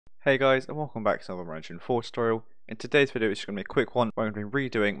Hey guys, and welcome back to another Unreal 4 tutorial. In today's video, it's going to be a quick one where I'm going to be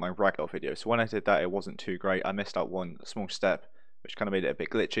redoing my Ragdoll video. So when I did that, it wasn't too great. I missed out one small step, which kind of made it a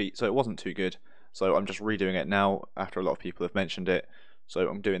bit glitchy, so it wasn't too good. So I'm just redoing it now after a lot of people have mentioned it. So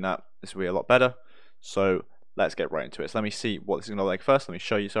I'm doing that. This will be a lot better. So let's get right into it. So let me see what this is going to look like first. Let me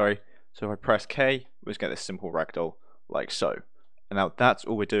show you, sorry. So if I press K, we just get this simple Ragdoll like so. And now that's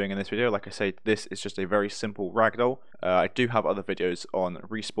all we're doing in this video. Like I say, this is just a very simple Ragdoll. I do have other videos on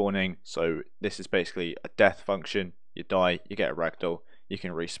respawning, so this is basically a death function. You die, you get a Ragdoll, you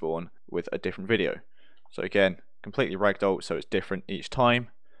can respawn with a different video. So again, completely Ragdoll, so it's different each time,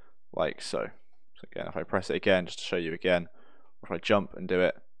 like so. So again, if I press it again, just to show you again, or if I jump and do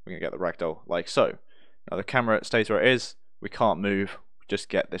it, we're going to get the Ragdoll like so. Now the camera stays where it is, we can't move, we just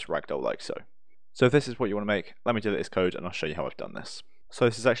get this Ragdoll like so. So if this is what you want to make, let me do this code and I'll show you how I've done this. So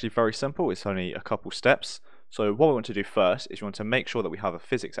this is actually very simple, it's only a couple steps. So what we want to do first is we want to make sure that we have a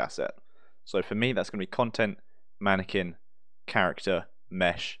physics asset. So for me that's going to be content, mannequin, character,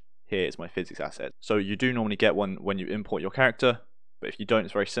 mesh. Here is my physics asset. So you do normally get one when you import your character, but if you don't,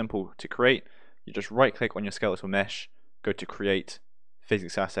 it's very simple to create. You just right click on your skeletal mesh, go to create,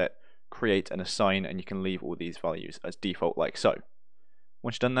 physics asset, create and assign, and you can leave all these values as default like so.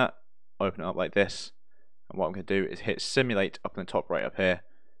 Once you've done that, open it up like this, and what I'm going to do is hit simulate up in the top right up here,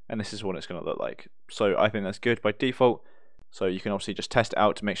 and this is what it's going to look like. So I think that's good by default. So you can obviously just test it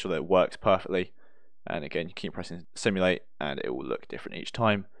out to make sure that it works perfectly, and again you keep pressing simulate and it will look different each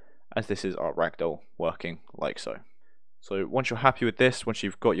time, as this is our Ragdoll working like so. So once you're happy with this, once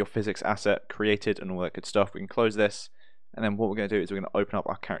you've got your physics asset created and all that good stuff, we can close this, and then what we're going to do is we're going to open up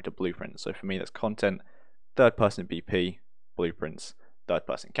our character blueprint. So for me that's content, third person BP, blueprints, third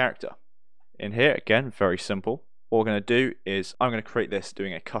person character. In here, again, very simple. What we're going to do is I'm going to create this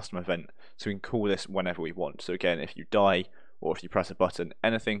doing a custom event, so we can call this whenever we want. So again, if you die or if you press a button,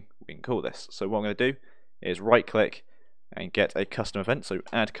 anything, we can call this. So what I'm going to do is right click and get a custom event. So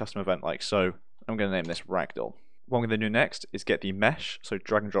add custom event like so. I'm going to name this Ragdoll. What I'm going to do next is get the mesh. So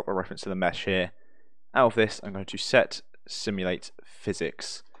drag and drop a reference to the mesh here. Out of this, I'm going to set simulate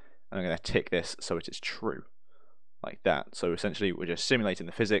physics, and I'm going to tick this so it is true. Like that. So essentially we're just simulating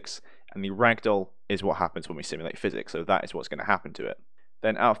the physics, and the Ragdoll is what happens when we simulate physics, so that is what's going to happen to it.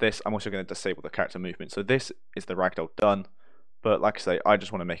 Then out of this I'm also going to disable the character movement. So this is the Ragdoll done, but like I say, I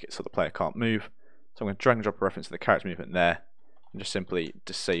just want to make it so the player can't move. So I'm going to drag and drop a reference to the character movement there, and just simply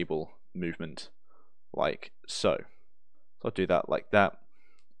disable movement like so. So I'll do that like that,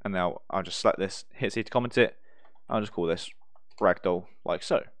 and now I'll just select this, hit C to comment it, I'll just call this Ragdoll like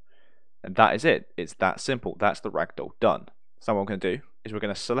so. And that is it. It's that simple. That's the Ragdoll done. So what I'm going to do is we're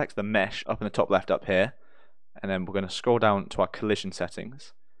going to select the mesh up in the top left up here, and then we're going to scroll down to our collision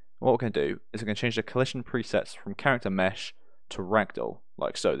settings. And what we're going to do is we're going to change the collision presets from character mesh to Ragdoll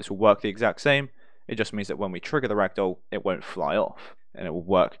like so. This will work the exact same. It just means that when we trigger the Ragdoll, it won't fly off, and it will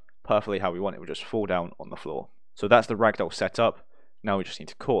work perfectly how we want. It will just fall down on the floor. So that's the Ragdoll setup. Now we just need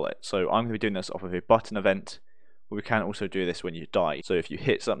to call it. So I'm going to be doing this off of a button event. But we can also do this when you die. So if you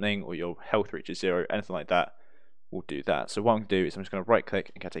hit something or your health reaches 0, anything like that, we'll do that. So what I'm going to do is I'm just going to right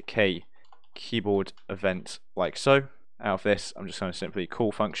click and get a K keyboard event like so. Out of this, I'm just going to simply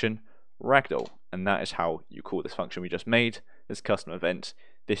call function Ragdoll, and that is how you call this function we just made, this custom event.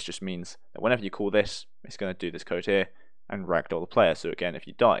 This just means that whenever you call this, it's going to do this code here and Ragdoll the player. So again, if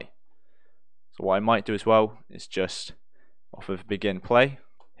you die. So what I might do as well is just off of begin play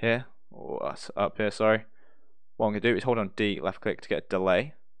here, or up here, sorry. What I'm going to do is hold on D, left click to get a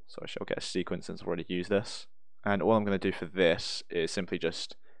delay. So I shall get a sequence since I've already used this. And all I'm going to do for this is simply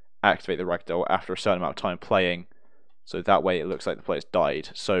just activate the Ragdoll after a certain amount of time playing. So that way it looks like the player's died.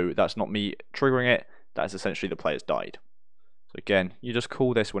 So that's not me triggering it, that's essentially the player's died. So again, you just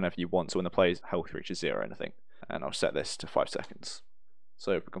call this whenever you want, so when the player's health reaches 0 or anything. And I'll set this to 5 seconds.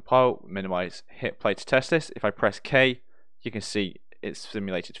 So if we compile, minimize, hit play to test this. If I press K, you can see it's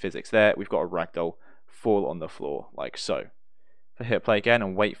simulated physics there. We've got a Ragdoll fall on the floor like so. If I hit play again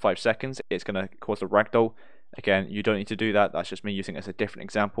and wait 5 seconds, it's going to cause the Ragdoll. Again, you don't need to do that, that's just me using it as a different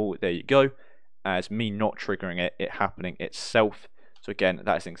example. There you go, as me not triggering it, it happening itself. So again,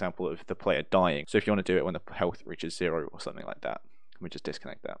 that is an example of the player dying. So if you want to do it when the health reaches 0 or something like that, we just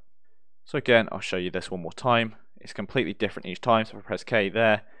disconnect that. So again, I'll show you this one more time. It's completely different each time. So if I press K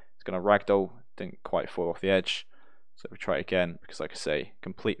there, it's going to Ragdoll, didn't quite fall off the edge. So if we try it again, because like I say,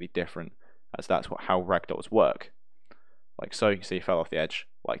 completely different, as that's how Ragdolls work. Like so, you can see it fell off the edge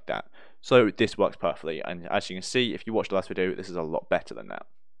like that. So this works perfectly, and as you can see, if you watched the last video, this is a lot better than that.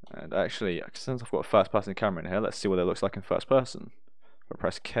 And actually, since I've got a first person camera in here, let's see what it looks like in first person. If I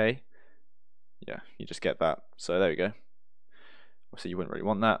press K, yeah, you just get that. So there we go. Obviously you wouldn't really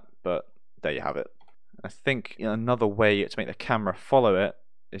want that, but there you have it. I think another way to make the camera follow it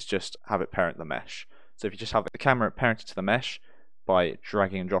is just have it parent the mesh. So if you just have the camera parented to the mesh by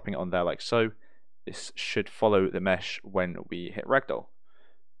dragging and dropping it on there like so, this should follow the mesh when we hit Ragdoll.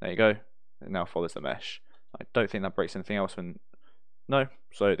 There you go, it now follows the mesh. I don't think that breaks anything else when, no,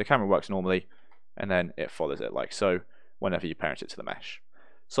 so the camera works normally and then it follows it like so whenever you parent it to the mesh.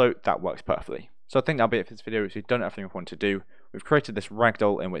 So that works perfectly. So I think that'll be it for this video. So we've done everything we wanted to do. We've created this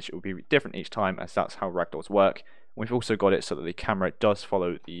ragdoll in which it will be different each time, as that's how ragdolls work. We've also got it so that the camera does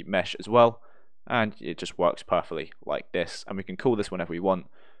follow the mesh as well, and it just works perfectly like this. And we can call this whenever we want.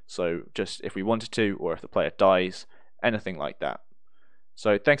 So just if we wanted to, or if the player dies, anything like that.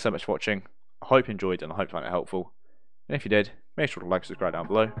 So thanks so much for watching. I hope you enjoyed and I hope you found it helpful. And if you did, make sure to like and subscribe down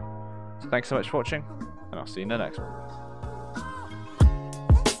below. So thanks so much for watching, and I'll see you in the next one.